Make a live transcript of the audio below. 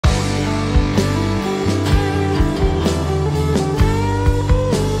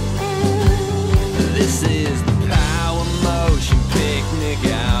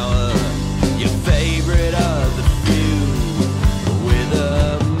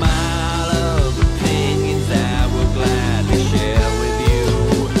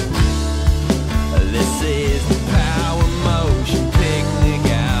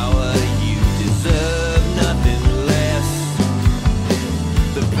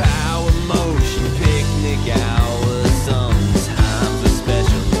power motion picnic hour, sometimes with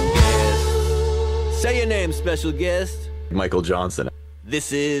special guests. Say your name, special guest. Michael Johnson.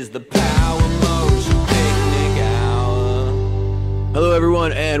 This is the power motion picnic hour. Hello,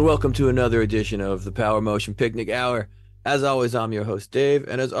 everyone, and welcome to another edition of the Power Motion Picnic Hour. As always, I'm your host, Dave,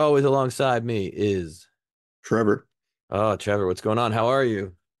 and as always, alongside me is Trevor. Oh, Trevor, what's going on? How are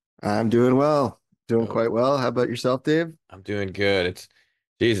you? I'm doing well. Doing quite well. How about yourself, Dave? I'm doing good.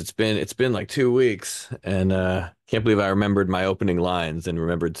 It's been like 2 weeks, and can't believe I remembered my opening lines and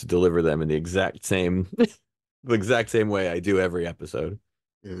remembered to deliver them in the exact same way I do every episode.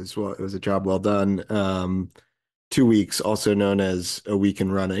 It was a job well done. 2 weeks, also known as a week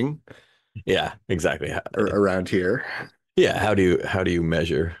in running. Yeah, exactly. Around here. Yeah, how do you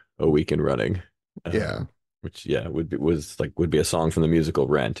measure a week in running? Yeah. Which would be a song from the musical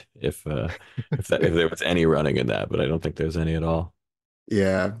Rent if there was any running in that, but I don't think there's any at all.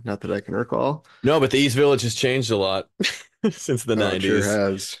 Yeah, not that I can recall. No, but the East Village has changed a lot since the 90s. It sure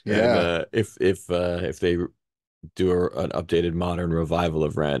has. And, Yeah. if they do an updated modern revival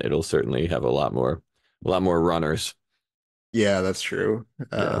of Rent, it'll certainly have a lot more runners. Yeah, that's true.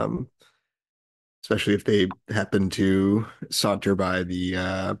 Yeah. Especially if they happen to saunter by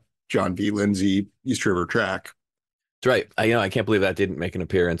the John V. Lindsay East River track. That's right. I can't believe that didn't make an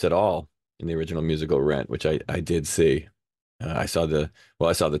appearance at all in the original musical Rent, which I did see. I saw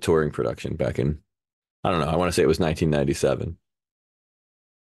the touring production back in, I don't know, I want to say it was 1997.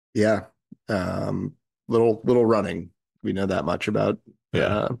 Yeah. Little running. We know that much about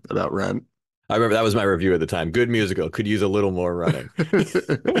Rent. I remember that was my review at the time. Good musical, could use a little more running.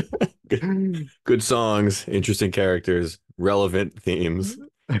 Good songs, interesting characters, relevant themes.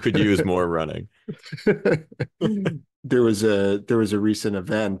 Could use more running. There was a recent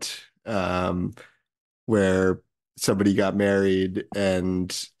event where somebody got married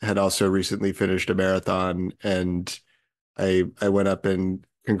and had also recently finished a marathon, and I went up and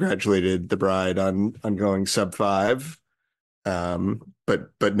congratulated the bride on going sub 5.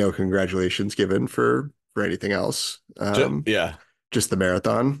 But no congratulations given for anything else. Just the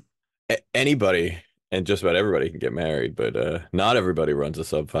marathon. Anybody and just about everybody can get married, but not everybody runs a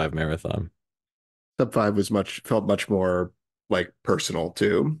sub 5 marathon. Sub 5 felt much more like personal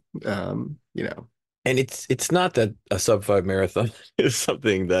too. And it's not that a sub 5 marathon is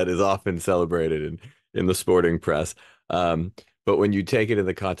something that is often celebrated in the sporting press. But when you take it in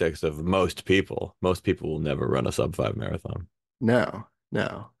the context of most people will never run a sub 5 marathon. No.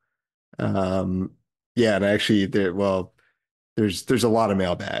 Yeah, and actually there's a lot of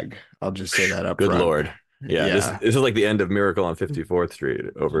mailbag. I'll just say that up Good front. Lord. Yeah. This is like the end of Miracle on 54th Street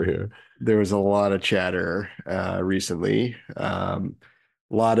over here. There was a lot of chatter recently. A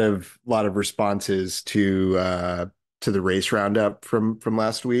lot of responses to the race roundup from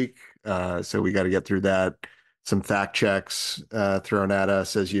last week. So we got to get through that. Some fact checks thrown at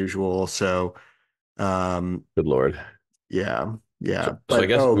us as usual. So good Lord. Yeah. So But I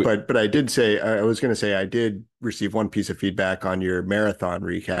guess but I did say, I was going to say I did receive one piece of feedback on your marathon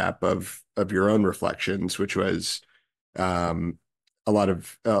recap of your own reflections, which was a lot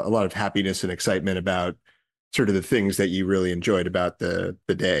of happiness and excitement about sort of the things that you really enjoyed about the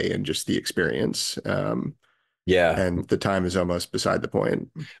day and just the experience. And the time is almost beside the point.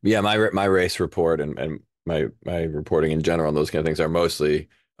 Yeah, my race report and my reporting in general on those kind of things are mostly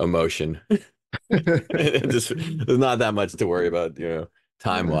emotion. There's not that much to worry about,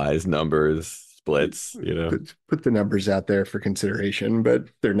 time-wise, numbers, splits, Put the numbers out there for consideration, but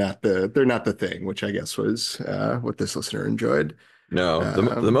they're not the thing, which I guess was what this listener enjoyed. No,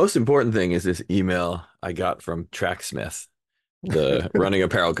 the most important thing is this email I got from Tracksmith, the running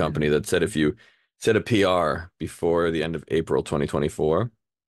apparel company, that said if you set a PR before the end of April 2024,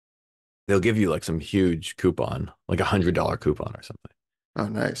 they'll give you like some huge coupon, like $100 coupon or something. Oh,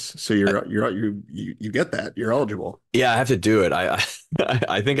 nice. So you get that. You're eligible. Yeah, I have to do it. I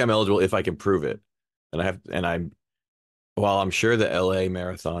think I'm eligible if I can prove it. While I'm sure the LA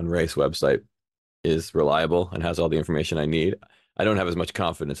Marathon race website is reliable and has all the information I need, I don't have as much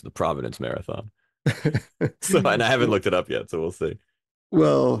confidence in the Providence Marathon. And I haven't looked it up yet, so we'll see.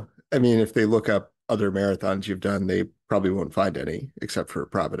 Well, I mean, if they look up other marathons you've done, they probably won't find any except for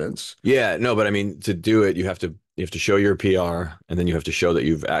Providence. Yeah, no, but I mean, to do it, you have to show your PR, and then you have to show that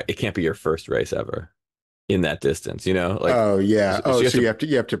it can't be your first race ever in that distance, like. Oh yeah. So you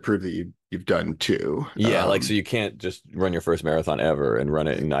have to prove that you've done 2. Yeah, so you can't just run your first marathon ever and run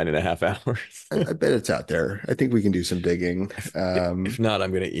it in 9.5 hours. I bet it's out there. I think we can do some digging. If not,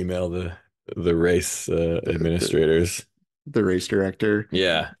 I'm going to email the race administrators, the race director.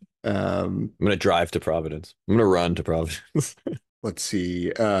 Yeah. I'm going to drive to Providence. I'm going to run to Providence. let's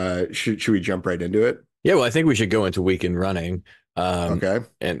see. Should we jump right into it? Yeah, well, I think we should go into weekend running. Okay.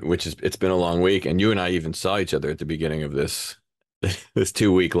 And which is it's been a long week, and you and I even saw each other at the beginning of this this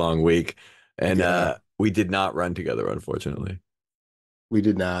 2 week long week, and Yeah, we did not run together, unfortunately. we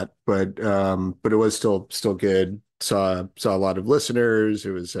did not, but it was still good. Saw a lot of listeners.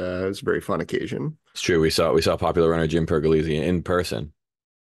 It was a very fun occasion. It's true. We saw popular runner Jim Pergolesi in person.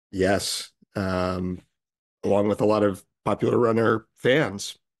 Yes. Along with a lot of popular runner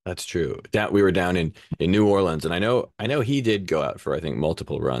fans. That's true. We were down in New Orleans, and I know he did go out for I think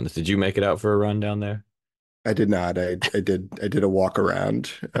multiple runs. Did you make it out for a run down there? I did not. I did a walk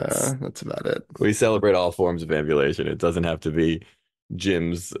around. That's about it. We celebrate all forms of ambulation. It doesn't have to be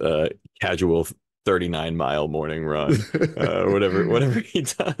Jim's casual 39-mile morning run, whatever he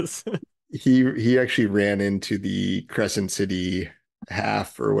does. He actually ran into the Crescent City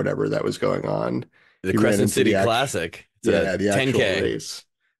half or whatever that was going on. The He ran Crescent into City the act Classic. It's yeah, a the actual 10K. race.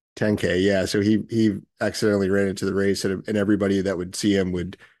 10K, yeah. So he accidentally ran into the race, and everybody that would see him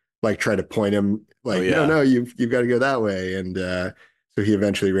would like try to point him Oh like, no, yeah. no, you've got to go that way. And so he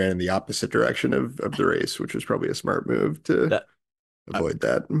eventually ran in the opposite direction of the race, which was probably a smart move to That I, avoid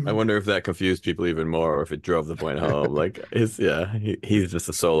that. I wonder if that confused people even more, or if it drove the point home. Like he's just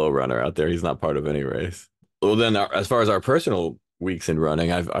a solo runner out there. He's not part of any race. Well, then as far as our personal weeks in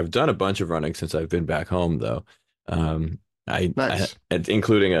running, I've done a bunch of running since I've been back home though. Um, I Nice.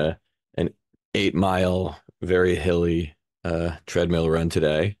 including an 8 mile very hilly treadmill run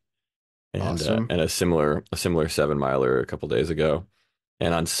today, Awesome. and a similar 7 miler a couple days ago.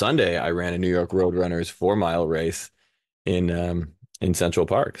 And on Sunday, I ran a New York Roadrunners 4 mile race in Central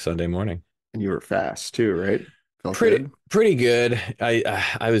Park Sunday morning. And you were fast too, right? Felt Pretty good. pretty good.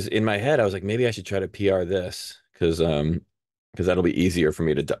 I was in my head. I was like, maybe I should try to PR this because that'll be easier for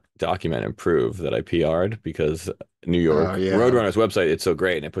me to document and prove that I PR'd because New Oh York yeah. Roadrunners website, it's so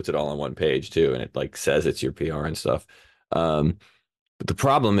great and it puts it all on one page too, and it like says it's your PR and stuff. Um, but the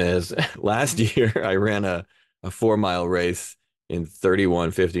problem is last year I ran a 4 mile race in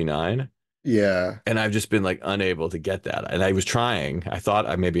 31:59, Yeah. and I've just been like unable to get that. And I was trying. I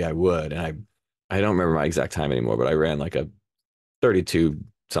thought maybe I would, and I don't remember my exact time anymore, but I ran like a 32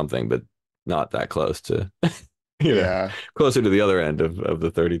 something, but not that close to you know Yeah. closer to the other end of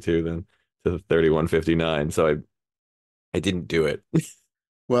the 32 than to the 31:59. So I didn't do it.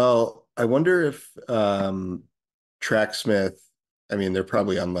 Well, I wonder if Tracksmith, I mean, they're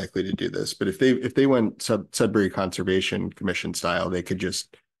probably unlikely to do this, but if they went Sudbury Conservation Commission style, they could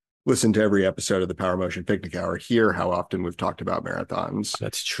just listen to every episode of the Power Motion Picnic Hour, hear how often we've talked about marathons,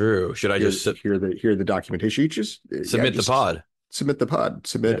 That's true. Should I hear just hear the documentation. You just yeah, submit the just pod? submit the pod, Yeah,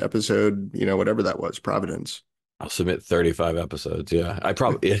 submit episode, whatever that was, Providence. I'll submit 35 episodes. Yeah, I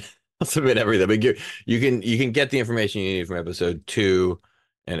probably yeah, I'll submit everything. But you can get the information you need from episode 2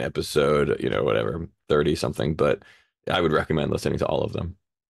 and episode, whatever, 30 something, but I would recommend listening to all of them.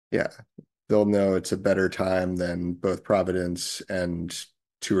 Yeah, they'll know it's a better time than both Providence and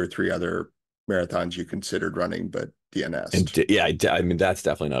two or three other marathons you considered running, but And DNS'd. yeah, I mean that's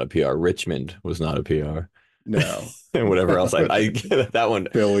definitely not a PR. Richmond was not a PR. No. And whatever else I that one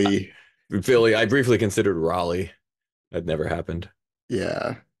Philly. Philly, I briefly considered Raleigh. That never happened.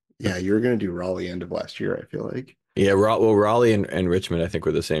 Yeah. Yeah, you were going to do Raleigh end of last year, I feel like. Yeah, well, Raleigh and Richmond, I think,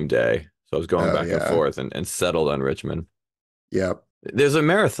 were the same day. So I was going Oh, back and yeah. forth and settled on Richmond. Yep. There's a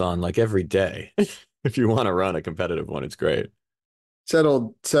marathon like every day. If you want to run a competitive one, it's great.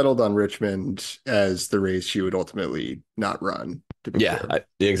 Settled on Richmond as the race you would ultimately not run, to be Yeah, fair.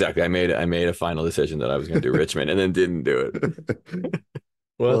 exactly. I made a final decision that I was going to do Richmond and then didn't do it.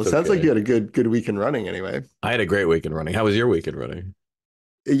 Well, Well, it's it sounds like you okay. had a good weekend running anyway. I had a great weekend running. How was your weekend running?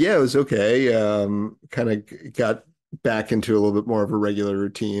 Yeah, it was okay. Kind of got back into a little bit more of a regular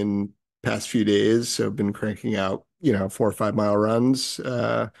routine past few days. So I've been cranking out, 4 or 5 mile runs.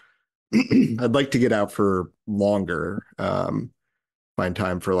 I'd like to get out for longer. Find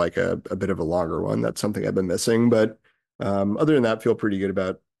time for like a bit of a longer one. That's something I've been missing. But other than that, feel pretty good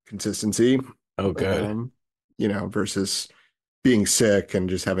about consistency. Oh, good. Um, versus being sick and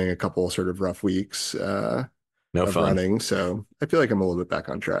just having a couple sort of rough weeks No of fun. running. So I feel like I'm a little bit back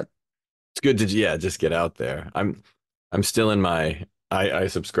on track. It's good to yeah, just get out there. I'm still in my I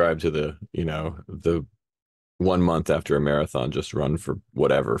subscribe to the 1 month after a marathon, just run for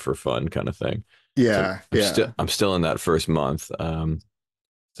whatever for fun kind of thing. So Yeah, yeah. I'm still in that first month.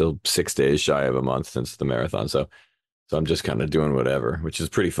 Still 6 days shy of a month since the marathon. So I'm just kind of doing whatever, which is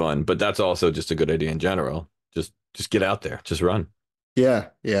pretty fun. But that's also just a good idea in general. Just get out there, just run. Yeah,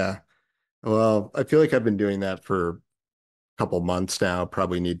 yeah. Well, I feel like I've been doing that for a couple months now.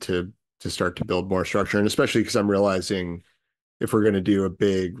 Probably need to start to build more structure, and especially because I'm realizing if we're going to do a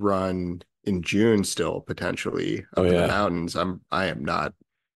big run in June still potentially Oh up in the yeah. mountains, I am not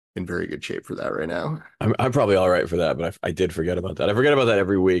in very good shape for that right now. I'm probably all right for that, but I did forget about that. I forget about that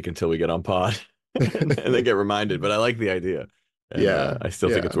every week until we get on pod and then get reminded. But I like the idea, and Yeah, I still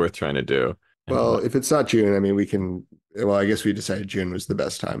think it's yeah. worth trying to do. And Well, if it's not June, I mean, we can. Well, I guess we decided June was the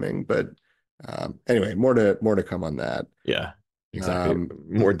best timing, but anyway, more to come on that. yeah, exactly. Um,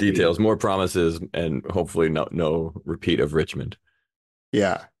 More details, more promises, and hopefully no repeat of Richmond.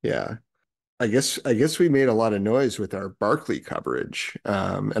 yeah, yeah. I guess we made a lot of noise with our Barkley coverage,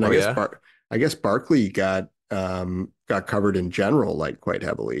 and Oh yeah, I guess Barkley got covered in general like quite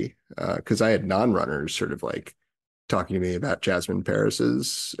heavily because I had non-runners sort of like talking to me about Jasmine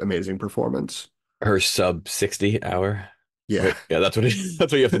Paris's amazing performance. her sub 60 hour. Yeah, Wait, yeah, that's what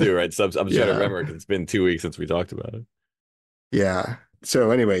that's what you have to do, right? Subs. I'm just trying to yeah, remember because it's been 2 weeks since we talked about it. yeah.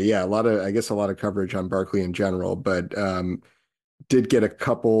 So anyway, yeah, I guess a lot of coverage on Barkley in general, but did get a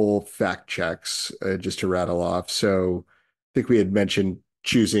couple fact checks just to rattle off. So I think we had mentioned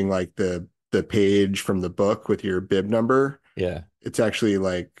choosing like the page from the book with your bib number. Yeah. It's actually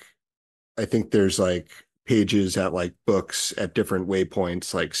like I think there's like pages at like books at different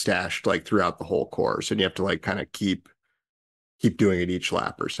waypoints like stashed like throughout the whole course, and you have to like kind of keep doing it each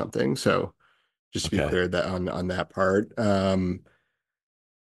lap or something. So just to be Okay. clear that on that part.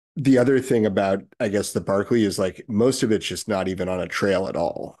 The other thing about I guess the Barkley is like most of it's just not even on a trail at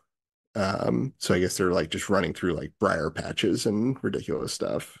all. So I guess they're like just running through like briar patches and ridiculous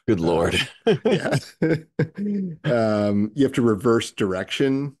stuff. Good Lord. Yeah. You have to reverse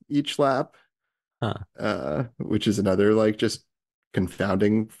direction each lap, Huh. which is another like just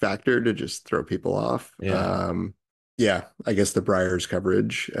confounding factor to just throw people off. Yeah. Yeah, I guess the Briars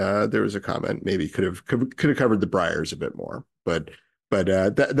coverage. There was a comment maybe could have covered the Briars a bit more, but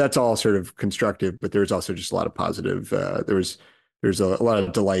that's all sort of constructive. But there's also just a lot of positive. There's a lot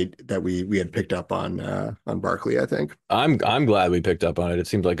of delight that we had picked up on Barkley, I think. I'm glad we picked up on it. It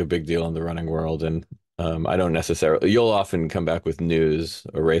seems like a big deal in the running world, and I don't necessarily. You'll often come back with news,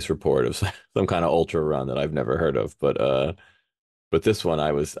 a race report of some kind of ultra run that I've never heard of, but this one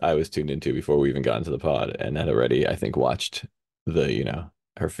I was tuned into before we even got into the pod, and had already I think watched the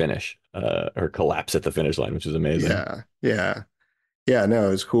her finish, her collapse at the finish line, which is amazing. Yeah, yeah, yeah. No,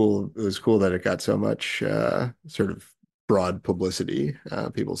 it was cool. It was cool that it got so much sort of broad publicity.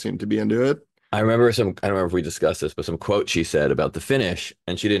 People seem to be into it. I don't remember if we discussed this, but some quote she said about the finish,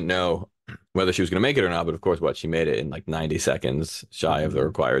 and she didn't know whether she was going to make it or not. But of course, she made it in like 90 seconds shy of the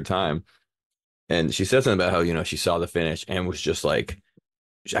required time. And she said something about how, she saw the finish and was just like,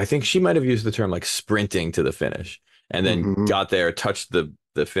 I think she might have used the term like sprinting to the finish, and then Mm-hmm. got there, touched the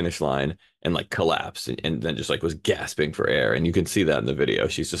finish line, and like collapsed, and then just like was gasping for air. And you can see that in the video.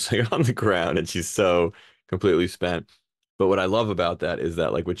 She's just like on the ground and she's so completely spent. But what I love about that is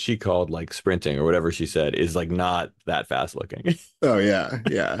that like what she called like sprinting or whatever she said is like not that fast looking. Oh yeah,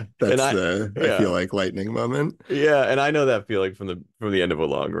 yeah. And That's I the I feel yeah. like lightning moment. Yeah, and I know that feeling from the end of a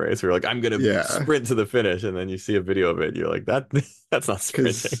long race where like I'm gonna Yeah, sprint to the finish, and then you see a video of it, and you're like that's not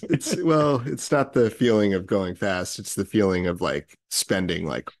because sprinting. it's not the feeling of going fast. It's the feeling of like spending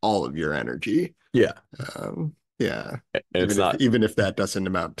like all of your energy. Yeah, Yeah, and it's not. even if that doesn't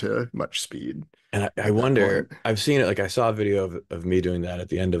amount to much speed And I at that wonder, point. I've seen it, like I saw a video of me doing that at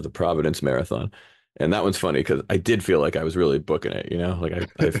the end of the Providence Marathon. And that one's funny because I did feel like I was really booking it, like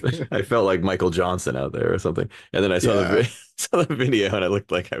I felt like Michael Johnson out there or something. And then I saw Yeah, saw the video and I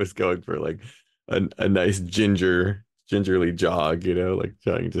looked like I was going for like a nice gingerly jog, like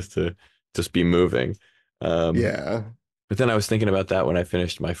trying just be moving. Um, yeah. but then I was thinking about that when I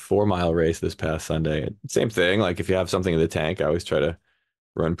finished my 4 mile race this past Sunday. Same thing, like if you have something in the tank, I always try to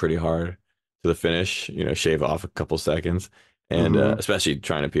run pretty hard to the finish, shave off a couple seconds, and Hmm. especially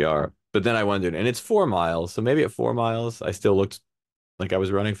trying to PR. But then I wondered, and it's 4 miles, so maybe at 4 miles I still looked like I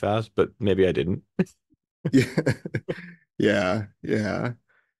was running fast, but maybe I didn't. Yeah, yeah, yeah.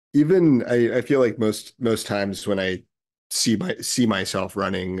 Even I feel like most times when I see myself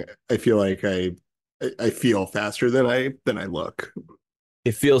running, I feel like I feel faster than I look.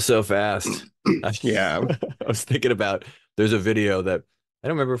 It feels so fast. I, Yeah. I was thinking about there's a video that I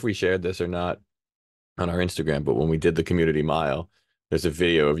don't remember if we shared this or not on our Instagram, but when we did the community mile, there's a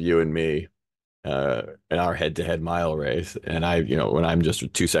video of you and me in our head-to-head mile race, and when I'm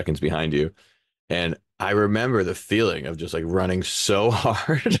just 2 seconds behind you. And I remember the feeling of just like running so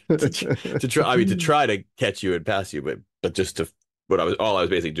hard to try. I mean, to try to catch you and pass you, but just to all I was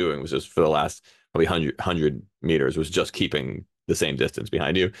basically doing was just for the last probably 100 meters was just keeping the same distance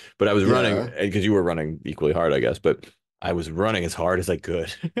behind you. But I was running Yeah. because you were running equally hard, I guess. But I was running as hard as I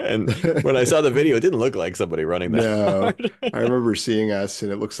could. And when I saw the video, it didn't look like somebody running that No, hard. I remember seeing us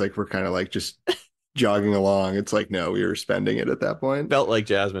and it looks like we're kind of like just jogging along. It's like, no, we were spending it at that point. Felt like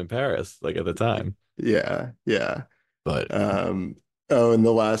Jasmine Paris, like at the time. Yeah, yeah. But Um, oh, and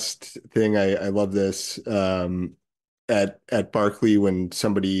the last thing I love this at Barkley when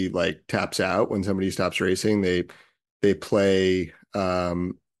somebody like taps out, when somebody stops racing, they play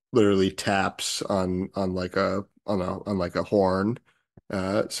literally taps on like on like a horn.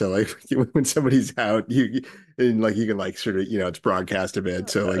 So like when somebody's out, you and like you can like sort of it's broadcast a bit.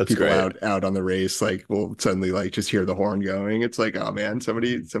 So like that's people great. out on the race like will suddenly like just hear the horn going. It's like, oh man,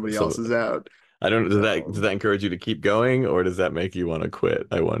 somebody So else is out. I don't, does So that encourage you to keep going or does that make you want to quit?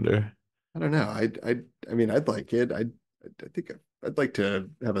 I wonder. I don't know. I mean, I'd like it. I think I'd like to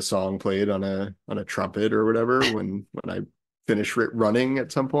have a song played on a trumpet or whatever when I finish running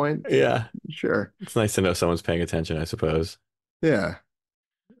at some point. Yeah. Sure. It's nice to know someone's paying attention, I suppose. Yeah.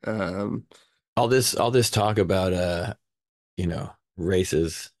 Um, All this talk about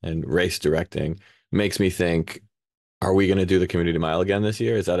races and race directing makes me think, are we going to do the community mile again this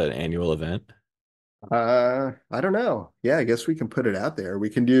year? Is that an annual event? I don't know. Yeah, I guess we can put it out there. We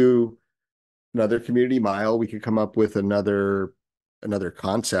can do another community mile. We could come up with another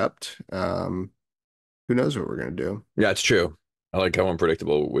concept. Who knows what we're gonna do? Yeah, it's true. I like how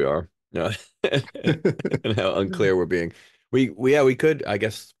unpredictable we are. Yeah. And how unclear we're being. We could, I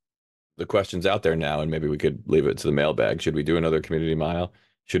guess the question's out there now, and maybe we could leave it to the mailbag. Should we do another community mile?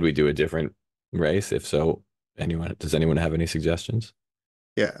 Should we do a different race? If so, does anyone have any suggestions?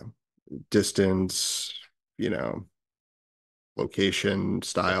 Yeah, distance, you know, location,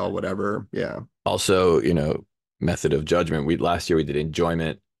 style, whatever. Yeah. Also, method of judgment. We last year we did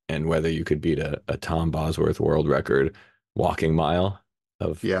enjoyment and whether you could beat a Tom Bosworth world record walking mile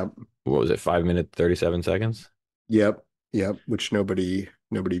of Yep. what was it, 5 minutes, 37 seconds? Yep. Yep. Which nobody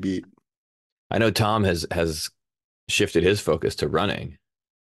beat. I know Tom has shifted his focus to running.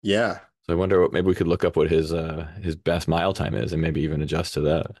 Yeah. So I wonder maybe we could look up what his best mile time is and maybe even adjust to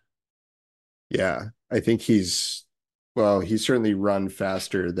that. Yeah. I think he's certainly run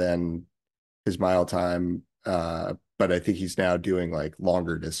faster than his mile time. But I think he's now doing like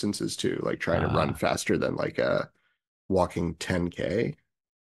longer distances too, like trying to run Ah, faster than like a walking 10K,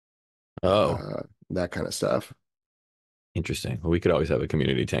 oh, uh, that kind of stuff. interesting. Well, we could always have a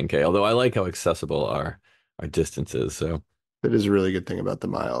community 10K, although I like how accessible our distance is. So That is a really good thing about the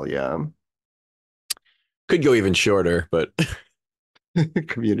mile. Yeah. could go even shorter, but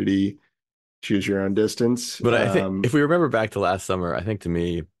Community, choose your own distance. I think if we remember back to last summer, I think to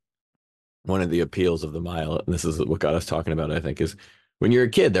me one of the appeals of the mile, and this is what got us talking about it, I think, is when you're a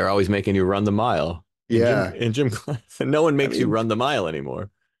kid, they're always making you run the mile Yeah. in gym class, and no one I makes you mean, run the mile anymore.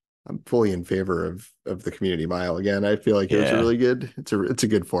 I'm fully in favor of the community mile again. I feel like it was a Yeah. really good, it's a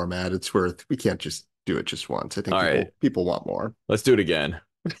good format. It's worth, we can't just do it just once. I think All right. people want more. Let's do it again.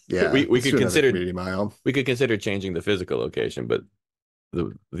 Yeah. We Let's could do another consider community mile. changing the physical location, but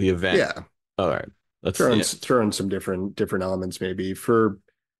the event. Yeah. All right. Let's yeah. Throw in some different elements maybe for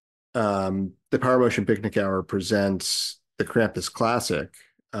the Power Motion Picnic Hour presents the Krampus Classic.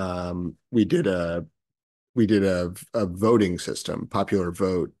 We did a voting system, popular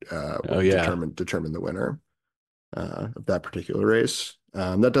vote, Oh will yeah. determine the winner of that particular race.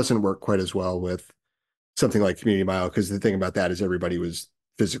 That doesn't work quite as well with something like Community Mile because the thing about that is everybody was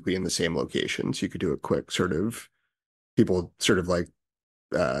physically in the same location, so you could do a quick sort of people sort of like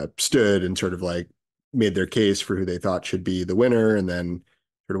stood and sort of like made their case for who they thought should be the winner, and then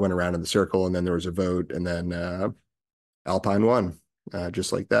sort of went around in the circle, and then there was a vote, and then Alpine won,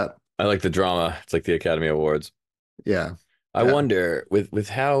 just like that. I like the drama. It's like the Academy Awards. Yeah, I yeah. wonder with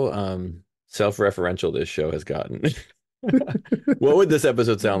how self-referential this show has gotten. What would this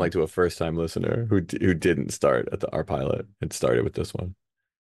episode sound like to a first-time listener who didn't start at our pilot and started with this one?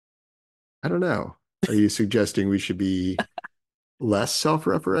 I don't know. Are you suggesting we should be less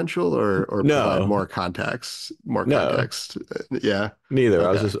self-referential or provide No, more context? More no, context? Yeah. neither.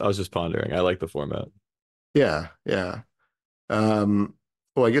 Okay. I was just pondering. I like the format. Yeah. Yeah.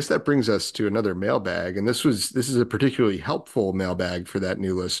 Well, I guess that brings us to another mailbag, and this is a particularly helpful mailbag for that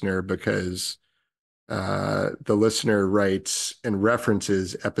new listener because the listener writes and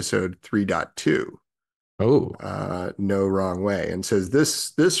references episode 3.2, Oh, no wrong way, and says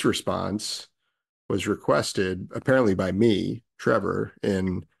this response was requested apparently by me, Trevor,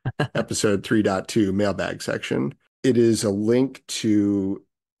 in episode 3.2 mailbag section. It is a link to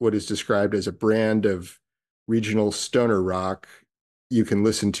what is described as a brand of regional stoner rock you can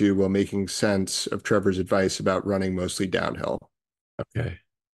listen to while making sense of Trevor's advice about running mostly downhill. okay.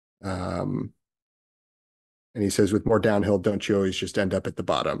 Um, And he says, with more downhill, don't you always just end up at the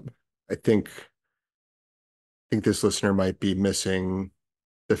bottom? I think this listener might be missing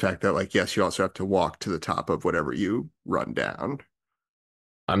the fact that, like, yes, you also have to walk to the top of whatever you run down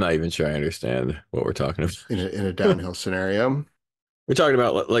I'm not even sure I understand what we're talking about. in a downhill scenario. We're talking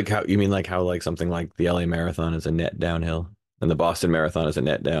about like how you mean like how like something like the LA Marathon is a net downhill and the Boston Marathon is a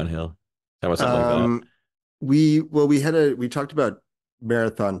net downhill. How about something like that? Um, we talked about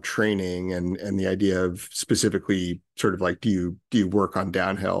marathon training and the idea of specifically sort of like do you work on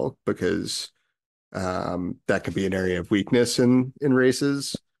downhill because that can be an area of weakness in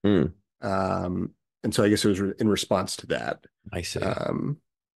races. Hmm, Um, and so I guess it was in response to that. I see. Um,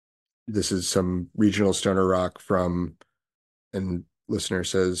 this is some regional stoner rock from, and listener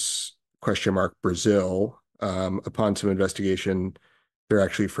says question mark Brazil. Upon some investigation, they're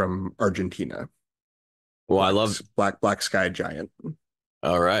actually from Argentina. Well, I Black love. black sky giant.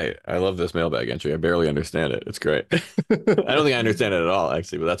 All right, I love this mailbag entry. I barely understand it. It's great. I don't think I understand it at all,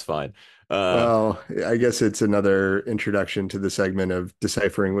 actually, but that's fine. Uh, Well, I guess it's another introduction to the segment of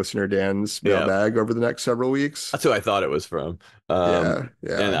deciphering listener Dan's yeah, mailbag over the next several weeks. that's who I thought it was from. Yeah, And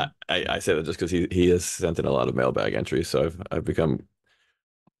yeah. I say that just because he has sent in a lot of mailbag entries, so I've become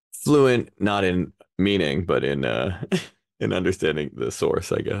fluent not in meaning, but in in understanding the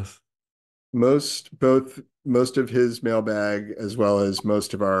source, I guess. Most of his mailbag, as well as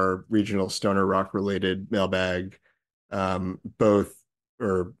most of our regional stoner rock related mailbag, both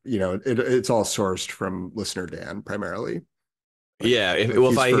or it's all sourced from listener Dan primarily. Like Yeah, if like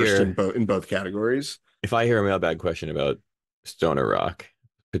well, he's first in both categories. if I hear a mailbag question about Stoner Rock,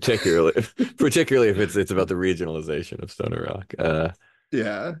 particularly particularly if it's about the regionalization of Stoner Rock,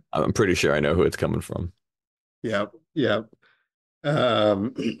 Yeah. I'm pretty sure I know who it's coming from. Yep. Yep.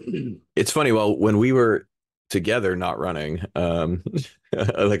 Um, It's funny. Well, when we were together, not running,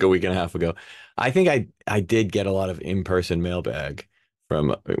 like a week and a half ago, I think I did get a lot of in-person mailbag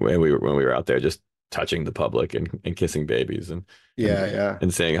from when we were out there, just touching the public and kissing babies yeah, and yeah.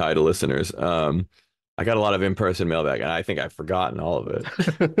 and saying hi to listeners. I got a lot of in-person mailbag, and I think I've forgotten all of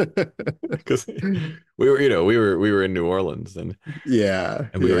it because we were, we were in New Orleans Yeah,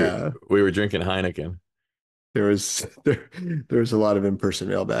 and yeah. we were drinking Heineken. There was there was a lot of in-person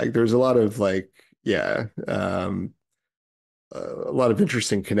mailbag. There was a lot of like, yeah, a lot of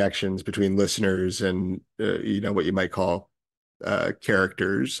interesting connections between listeners and what you might call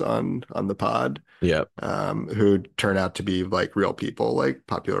characters on the pod, Yep. who turn out to be like real people, like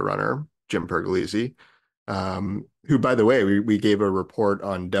popular runner Jim Pergolesi, who, by the way, we gave a report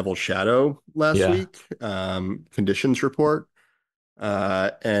on Devil's Shadow last Yeah. week, conditions report,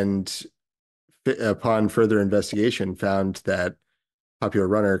 and upon further investigation, found that Popular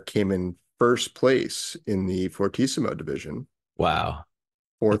Runner came in first place in the Fortissimo division, Wow.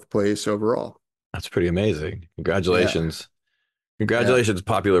 fourth place overall. That's pretty amazing. Yeah, Congratulations. yeah. Congratulations,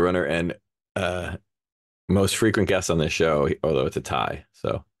 popular runner and uh most frequent guest on this show, although it's a tie.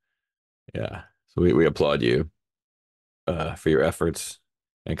 So yeah. So we applaud you for your efforts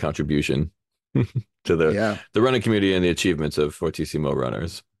and contribution to Yeah, the running community and the achievements of Fortissimo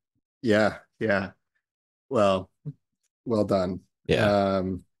runners. yeah, yeah. Well, well done. Yeah.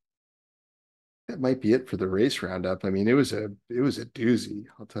 That might be it for the race roundup. I mean, it was a doozy.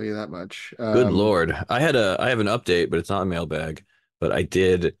 I'll tell you that much. Good Lord. I have an update, but it's not a mailbag. But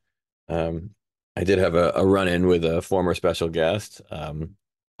um I did have a run-in with a former special guest, Oh,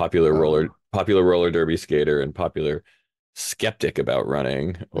 popular roller derby skater and popular skeptic about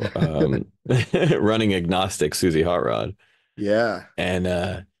running, running agnostic Susie Hotrod. yeah.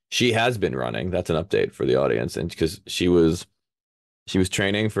 And she has been running. That's an update for the audience. And because she was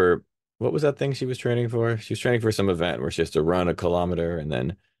training for what was that thing she was training for? She was training for some event where she has to run a kilometer and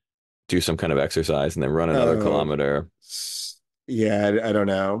then do some kind of exercise and then run another Oh, kilometer. yeah. I don't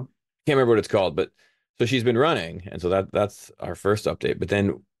know. Can't remember what it's called, but so she's been running, and so that's our first update. But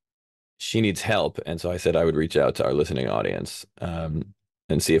then she needs help, and so I said I would reach out to our listening audience, and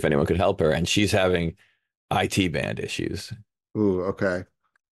see if anyone could help her. And she's having IT band issues, Ooh, okay.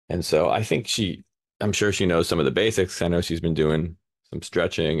 and so I'm sure she knows some of the basics. I know she's been doing some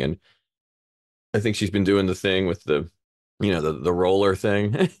stretching, and I think she's been doing the thing with the roller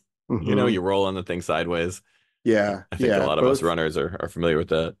thing. Hmm. You roll on the thing sideways. Yeah, I think a yeah. lot of us runners are familiar with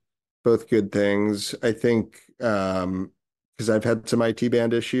that. Both good things. I think because I've had some IT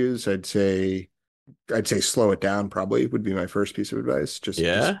band issues, I'd say slow it down probably would be my first piece of advice. Just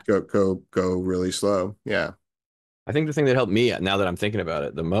Yeah. go really slow. Yeah. I think the thing that helped me now that I'm thinking about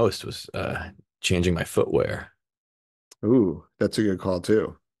it the most was changing my footwear. Ooh, that's a good call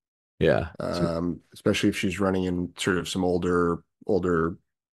too. Yeah. Especially if she's running in sort of some older,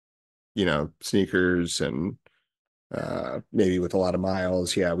 sneakers and maybe with a lot of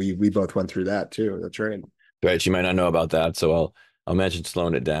miles. Yeah, we both went through that too. That's right. Right. She might not know about that. So I'll mention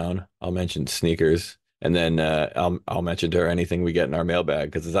slowing it down. I'll mention sneakers. And then I'll mention to her anything we get in our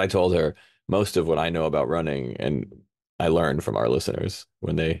mailbag. Because as I told her, most of what I know about running and I learned from our listeners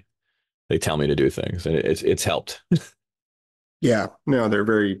when they tell me to do things. And it's helped. Yeah, no, they're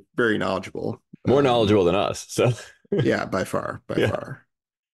very, very knowledgeable. More knowledgeable than us. So Yeah, by far, by yeah. far.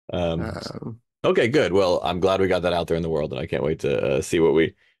 Um, Um, okay, good. Well, I'm glad we got that out there in the world, and I can't wait to see what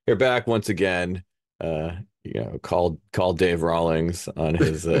we hear back once again. Call Dave Rawlings on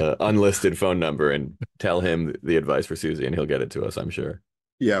his unlisted phone number and tell him the advice for Susie, and he'll get it to us, I'm sure.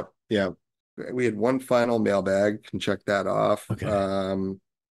 yep, yep. We had one final mailbag. Can check that off. Okay.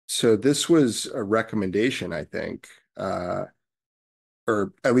 So this was a recommendation, I think, or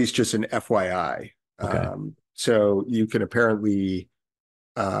at least just an FYI. Okay. So you can apparently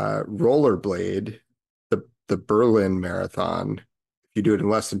rollerblade the Berlin Marathon. If you do it in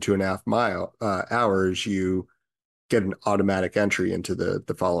less than 2.5 hours, you get an automatic entry into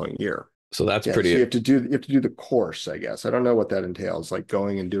the following year. So that's Yeah, pretty. so you have to do the course, I guess. I don't know what that entails, like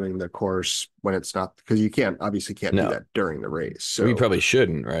going and doing the course when it's not, because you obviously can't do No, that during the race. So we probably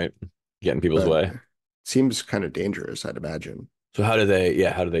shouldn't, right? Get in people's but way. seems kind of dangerous, I'd imagine. So how do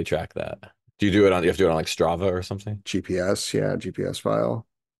they track that? Do you have to do it on like Strava or something? GPS, yeah, GPS file.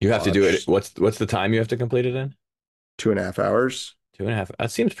 You have to do it. Watch What's the time you have to complete it in? 2.5 hours. 2.5.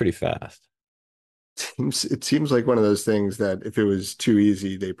 That seems pretty fast. It seems like one of those things that if it was too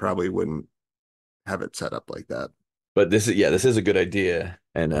easy, they probably wouldn't have it set up like that. But this is a good idea,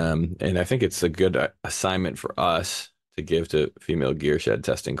 and I think it's a good assignment for us to give to female gear shed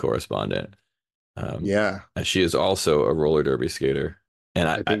testing correspondent. Yeah, As she is also a roller derby skater, and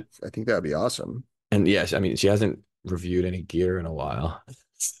I think that'd be awesome. and yes, I mean she hasn't reviewed any gear in a while,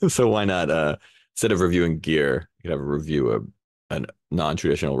 so why not? Instead of reviewing gear, you could have a review of a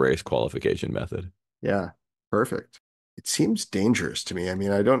non-traditional race qualification method. Yeah, perfect. It seems dangerous to me. I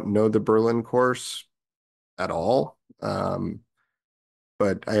mean, I don't know the Berlin course at all,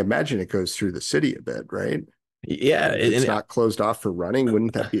 but I imagine it goes through the city a bit, right? Yeah, If it's not closed off for running,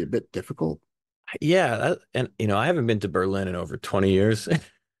 wouldn't that be a bit difficult? yeah, and I haven't been to Berlin in over 20 years.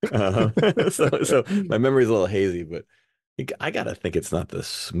 So my memory's a little hazy, but I gotta think it's not the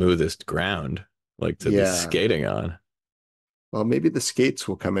smoothest ground like to be Yeah. skating on. Well, maybe the skates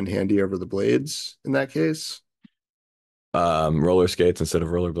will come in handy over the blades in that case. Roller skates instead of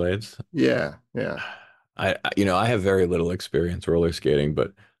rollerblades. Yeah, yeah. I have very little experience roller skating,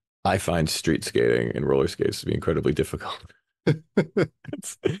 but I find street skating and roller skates to be incredibly difficult.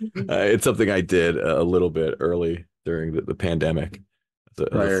 It's something I did a little bit early during the pandemic.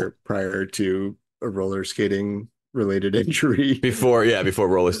 Prior to a roller skating related injury. Before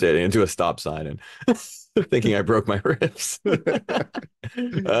roller skating into a stop sign and thinking I broke my ribs.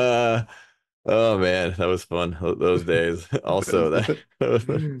 Oh man, that was fun. Those days. Also,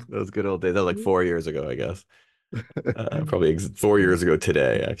 those good old days. That was like 4 years ago, I guess. Probably 4 years ago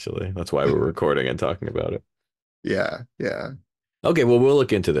today, actually. That's why we're recording and talking about it. Yeah, yeah. Okay, well, we'll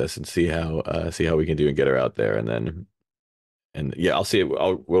look into this and see how we can do and get her out there, and yeah, I'll see.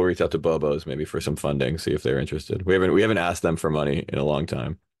 We'll reach out to Bobo's maybe for some funding, see if they're interested. We haven't asked them for money in a long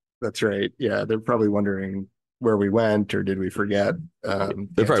time. That's right. Yeah, they're probably wondering where we went or did we forget?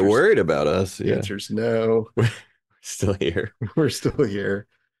 They're probably worried about us. The Yeah, answer's no. we're still here. We're still here.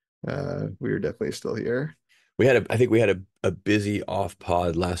 We are definitely still here. I think we had a busy off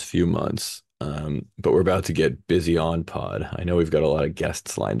pod last few months, but we're about to get busy on pod. I know we've got a lot of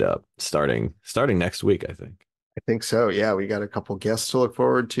guests lined up starting next week, I think. I think so. Yeah, we got a couple guests to look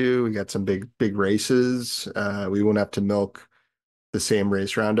forward to. We got some big races. We won't have to milk the same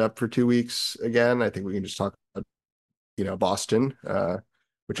race roundup for 2 weeks again. I think we can just talk about, Boston,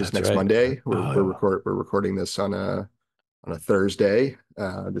 which is That's next right. Monday. Oh. We're recording this on a Thursday.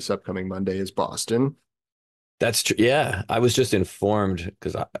 This upcoming Monday is Boston. That's true. Yeah, I was just informed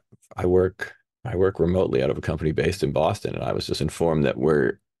because I work remotely out of a company based in Boston, and I was just informed that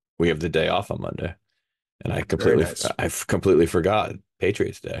we have the day off on Monday, and Very nice. I completely forgot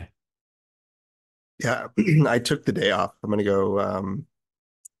Patriots Day. Yeah, I took the day off. I'm going to go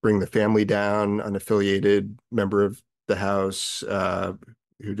bring the family down, unaffiliated member of the house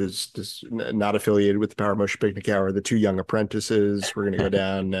who does not affiliated with the Power Motion Picnic Hour, the two young apprentices. We're going to go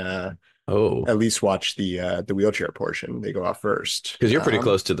down at least watch the wheelchair portion. They go off first. Because you're pretty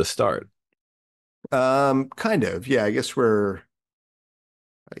close to the start. Kind of. Yeah, I guess I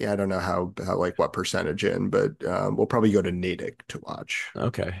don't know how like what percentage in, but we'll probably go to Natick to watch.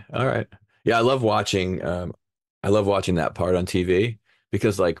 Okay. All right. Yeah, I love watching that part on TV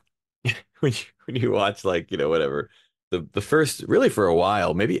because like when you watch like, whatever, the first really for a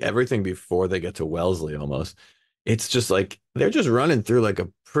while, maybe everything before they get to Wellesley almost. It's just like they're just running through like a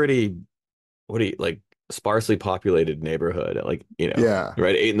pretty what do you like sparsely populated neighborhood at like, Yeah.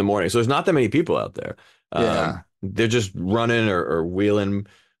 right 8 in the morning. So there's not that many people out there. Yeah. They're just running or wheeling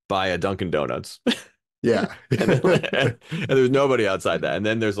by a Dunkin' Donuts. Yeah. And there's nobody outside that. And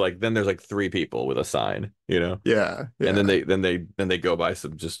then there's like three people with a sign, Yeah. and Yeah. then they go by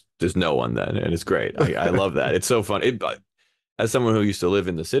some just there's no one then, and it's great. I love that. It's so fun. As someone who used to live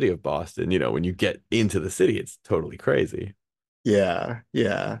in the city of Boston, when you get into the city, it's totally crazy. Yeah.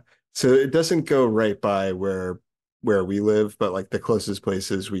 Yeah. So it doesn't go right by where we live, but like the closest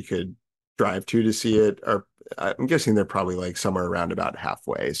places we could drive to see it are, I'm guessing they're probably like somewhere around about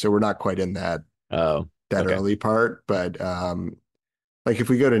halfway. So we're not quite in Oh, that okay. early part, but like if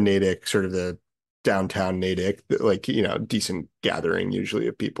we go to Natick, sort of the downtown Natick, like decent gathering usually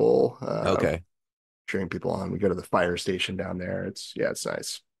of people, Okay. cheering people on. We go to the fire station down there. It's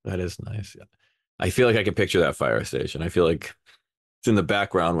nice. That is nice. Yeah. I feel like I can picture that fire station. I feel like it's in the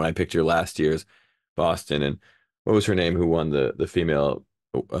background when I picture last year's Boston, and what was her name who won the female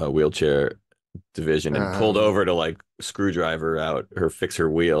wheelchair division and pulled Um, over to like screwdriver out fix her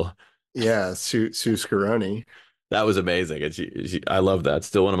wheel. yeah, Sue Scaroni. That was amazing. And I love that.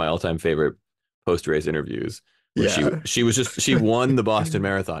 Still one of my all-time favorite post-race interviews was Yeah. she won the Boston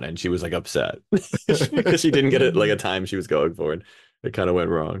Marathon and she was like upset because she didn't get it like a time she was going for, and it kind of went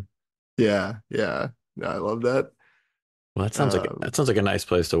wrong. Yeah, yeah. No, I love that. Well, Um, that sounds like a nice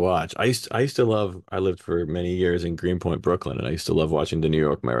place to watch. I lived for many years in Greenpoint, Brooklyn, and I used to love watching the New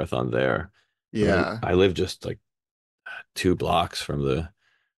York Marathon there. yeah. I lived just like 2 blocks from the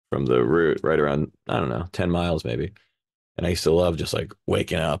route, right around, I don't know, 10 miles maybe. And I used to love just like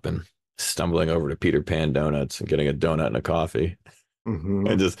waking up and stumbling over to Peter Pan Donuts and getting a donut and a coffee and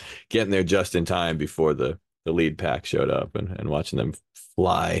Hmm. just getting there just in time before the lead pack showed up, and watching them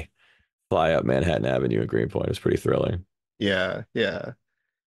fly up Manhattan Avenue in Greenpoint. It was pretty thrilling. Yeah, yeah.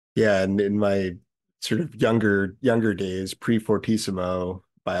 Yeah, and in my sort of younger days, pre-Fortissimo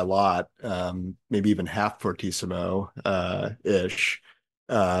by a lot, maybe even half Fortissimo ish.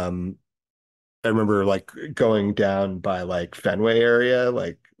 Um, I remember like going down by like Fenway area,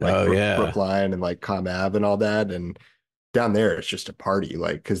 like Oh yeah. Brookline and like Com Ave and all that. And down there it's just a party,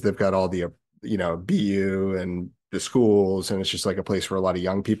 like because they've got all the BU and the schools, and it's just like a place where a lot of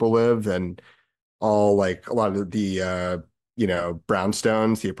young people live, and all like a lot of the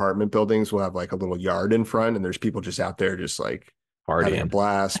brownstones, the apartment buildings will have like a little yard in front, and there's people just out there just like having a Partying.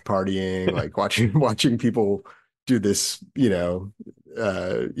 blast, partying, like watching people do this,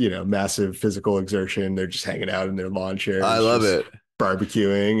 massive physical exertion. They're just hanging out in their lawn I chairs, love just it.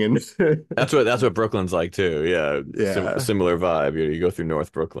 barbecuing and That's what Brooklyn's like too. Yeah, yeah. similar vibe. You go through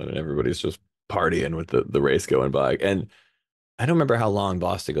North Brooklyn and everybody's just partying with the race going by. And I don't remember how long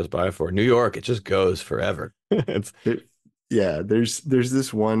Boston goes by for. New York, it just goes forever. It's Yeah, there's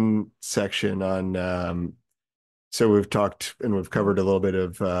this one section on so we've talked and we've covered a little bit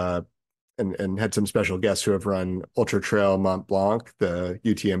of and had some special guests who have run Ultra Trail Mont Blanc, the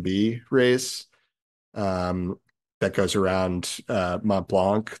UTMB race, um, that goes around Mont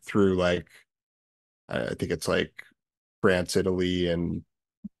Blanc through like I think it's like France, Italy, and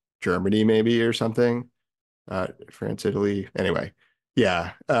Germany maybe or something. France, Italy. Anyway,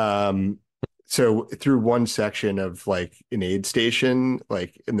 yeah. So through one section of like an aid station,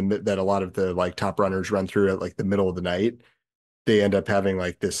 like that a lot of the like top runners run through at like the middle of the night, they end up having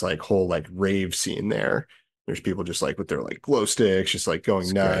like this like whole like rave scene there. There's people just like with their like glow sticks, just like going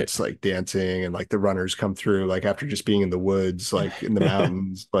great. nuts, like dancing, and like the runners come through like after just being in the woods, like in the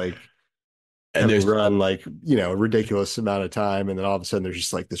mountains, like And having there's run like a ridiculous amount of time, and then all of a sudden there's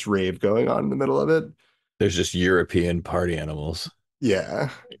just like this rave going on in the middle of it. there's just European party animals Yeah,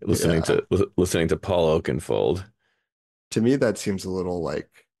 listening yeah. to listening to Paul Oakenfold. To me that seems a little like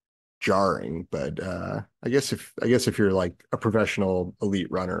jarring, but I guess if you're like a professional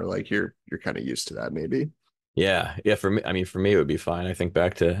elite runner, like you're kind of used to that maybe. Yeah, yeah. For me, I mean, for me, it would be fine. I think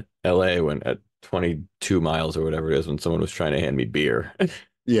back to LA when at 22 miles or whatever it is, when someone was trying to hand me beer.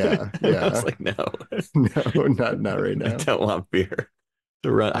 Yeah, I was yeah. like, no, No, not right I now. don't want beer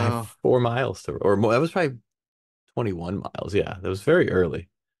to run. I have Oh, 4 miles or more. That was probably 21 miles. Yeah, that was very early.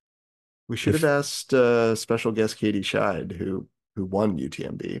 we should have If asked special guest Katie Scheid, who won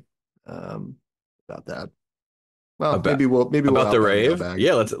UTMB, about that. Well, about maybe we'll about the outbound rave, mailbag.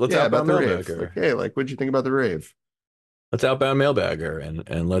 yeah, let's Yeah, about outbound the mailbag rave. Like, her. hey, like, what'd you think about the rave? Let's outbound mailbag her,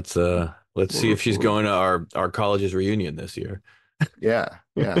 and let's see if she's We'll- going to our college's reunion this year. yeah,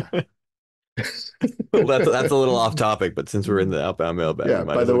 yeah. Well, that's a little off topic, but since we're in the outbound mailbag, we Yeah,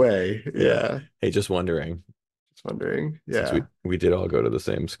 might by as the well. way, Yeah. yeah. Hey, just wondering. wondering. Since Yeah. we did all go to the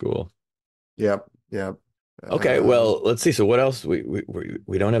same school. Yep. Okay, well, let's see. So what else?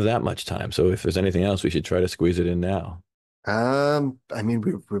 We don't have that much time. So if there's anything else, we should try to squeeze it in now. I mean,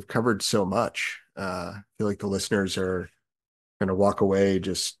 we've covered so much. I feel like the listeners are going to walk away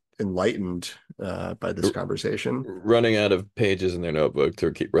just enlightened by this conversation. Running out of pages in their notebook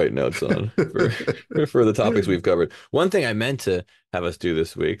to keep writing notes on for the topics we've covered. One thing I meant to have us do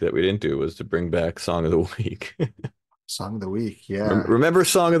this week that we didn't do was to bring back Song of the Week. Song of the Week, yeah. Remember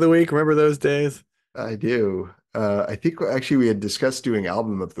Song of the Week? Remember those days? I do. I think actually we had discussed doing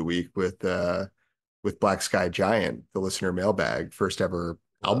Album of the Week with Black Sky Giant, the listener mailbag, first ever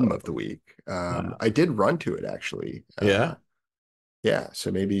Album of the Week. Wow. I did run to it actually. Yeah. Yeah.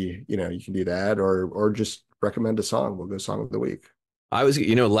 So maybe, you can do that or just recommend a song. We'll go Song of the Week. I was,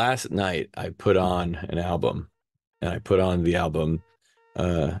 last night I put on an album, and I put on the album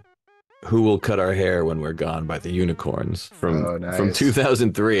Who Will Cut Our Hair When We're Gone by the Unicorns from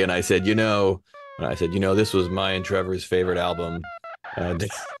 2003. And I said, this was my and Trevor's favorite album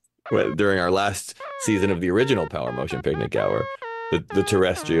during our last season of the original Power Motion Picnic Hour, the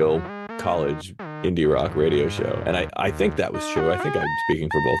terrestrial college indie rock radio show. And I think that was true. I think I'm speaking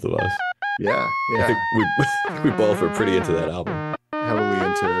for both of us. Yeah. I think we both were pretty into that album. Heavily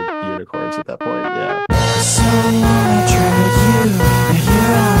into Unicorns at that point. Yeah. So I tried you, and here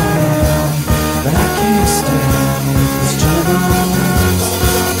I am, but I can't stand this job.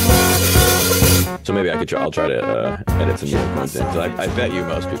 So maybe I'll try to edit some Unicorns in. So I bet you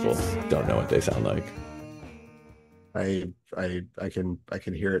most people don't know what they sound like. I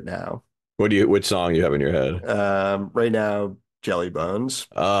can hear it now. Which song you have in your head? Right now, Jelly Bones.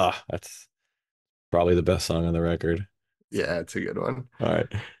 That's probably the best song on the record. Yeah, it's a good one. All right.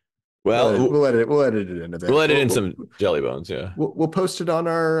 Well, we'll edit it in a bit. We'll edit in some Jelly Bones. Yeah. We'll post it on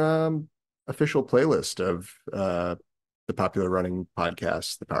our official playlist of the popular running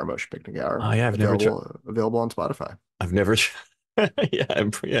podcast, the Power Motion Picnic Hour. Oh yeah, available on Spotify. I've never.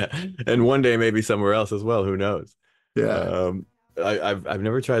 Yeah. And one day maybe somewhere else as well. Who knows? Yeah. I've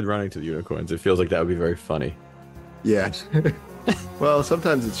never tried running to the Unicorns. It feels like that would be very funny. Yeah. Well,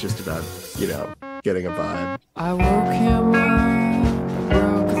 sometimes it's just about, getting a vibe. I woke him up,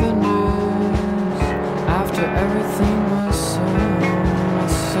 broke the news. After everything was sold, I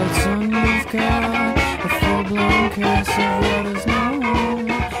said, son, you've got a full-blown case of what is known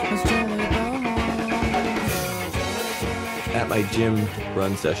as Jelly Bones. At my gym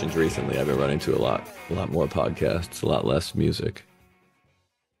run sessions recently, I've been running to a lot more podcasts, a lot less music.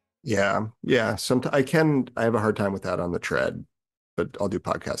 Yeah. Sometimes I have a hard time with that on the tread, but I'll do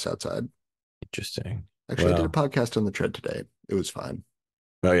podcasts outside. Interesting. Actually, I did a podcast on the tread today. It was fine.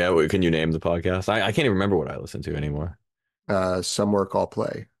 Oh yeah, can you name the podcast? I can't even remember what I listen to anymore. Some Work, All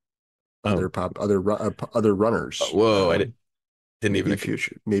Play. Other runners. Whoa, I didn't even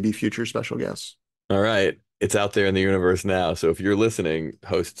maybe future special guests. All right, it's out there in the universe now. So if you're listening,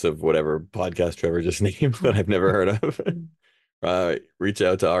 hosts of whatever podcast Trevor just named that I've never heard of, reach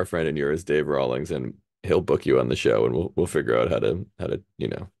out to our friend and yours, Dave Rawlings, and he'll book you on the show, and we'll figure out how to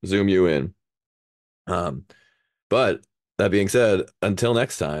zoom you in. But that being said, until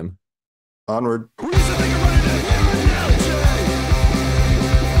next time, onward.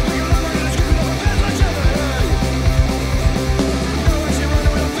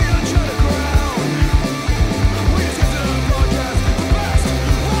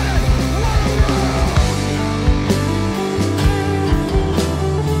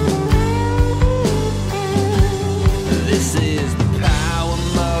 This is the Power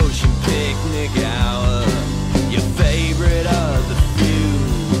Motion Picnic Hour, your favorite of the few,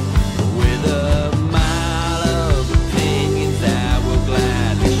 with a mile of opinions that we'll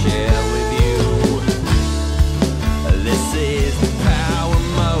gladly share with you. This is the Power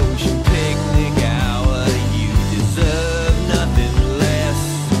Motion Picnic Hour, you deserve nothing less.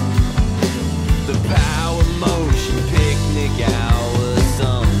 The Power Motion Picnic Hour,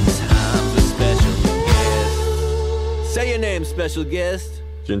 sometimes a special guest. Say your name, special guest.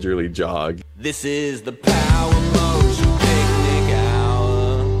 gingerly jog. This is the Power